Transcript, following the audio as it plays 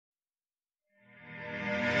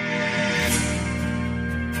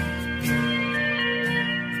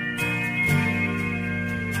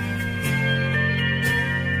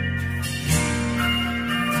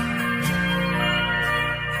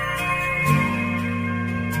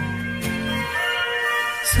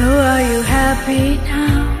So are you happy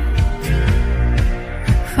now?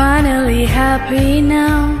 Finally happy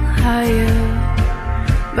now, are you?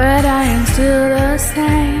 But I am still the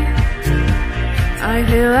same. I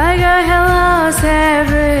feel like I have lost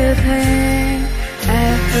everything.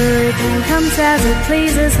 Everything comes as it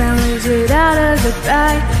pleases and leaves without a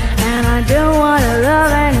goodbye. And I don't wanna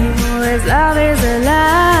love anymore, as love is a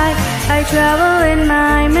lie. I travel in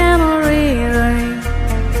my memory lane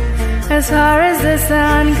as far as the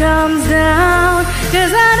sun comes down.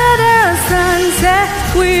 'Cause under the sunset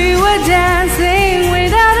we were dancing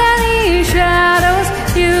without any shadows.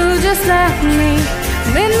 You just left me,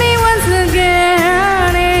 made me once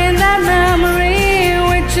again in that memory,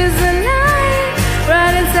 which is a light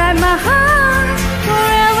right inside my heart,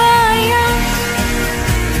 forever young.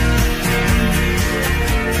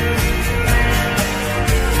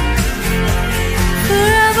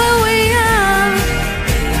 Forever we young.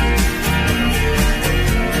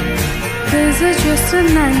 This is just a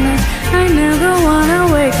nightmare, I never wanna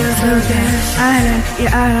wake up again. Island,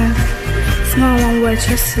 yeah, island, small one where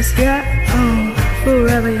just as yeah, oh,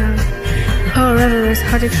 forever young. Forever is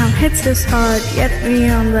hard to come, hits us hard, yet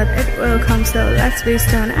beyond that it will come. So let's be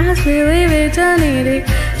stern as we leave eternity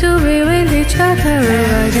to be with each other.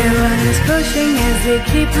 Everyone is pushing as we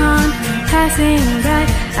keep on passing by,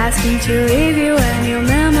 asking to leave you and your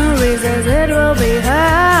memories as it will be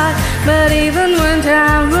hard. But even when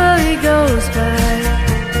time really goes by,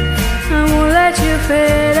 I won't let you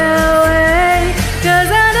fade away. 'Cause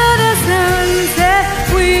under the sunset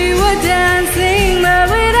we were dancing, but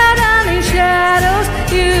without any shadows.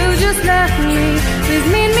 You just left me, please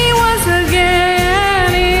meet me once again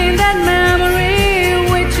in that memory,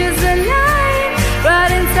 which is a light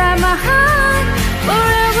right inside my heart,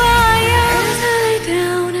 forever young. As I lay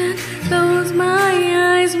down and close my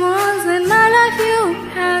eyes once in my life, you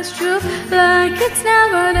passed through like it's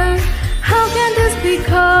never done. How can this be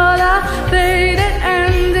called a faded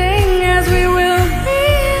ending, as we will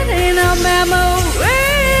meet in our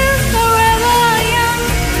memories, forever young.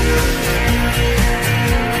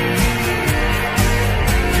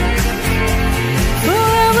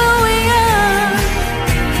 Forever we are.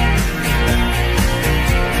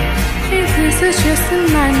 If this is just a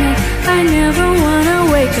nightmare, I never wanna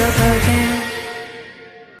wake up again.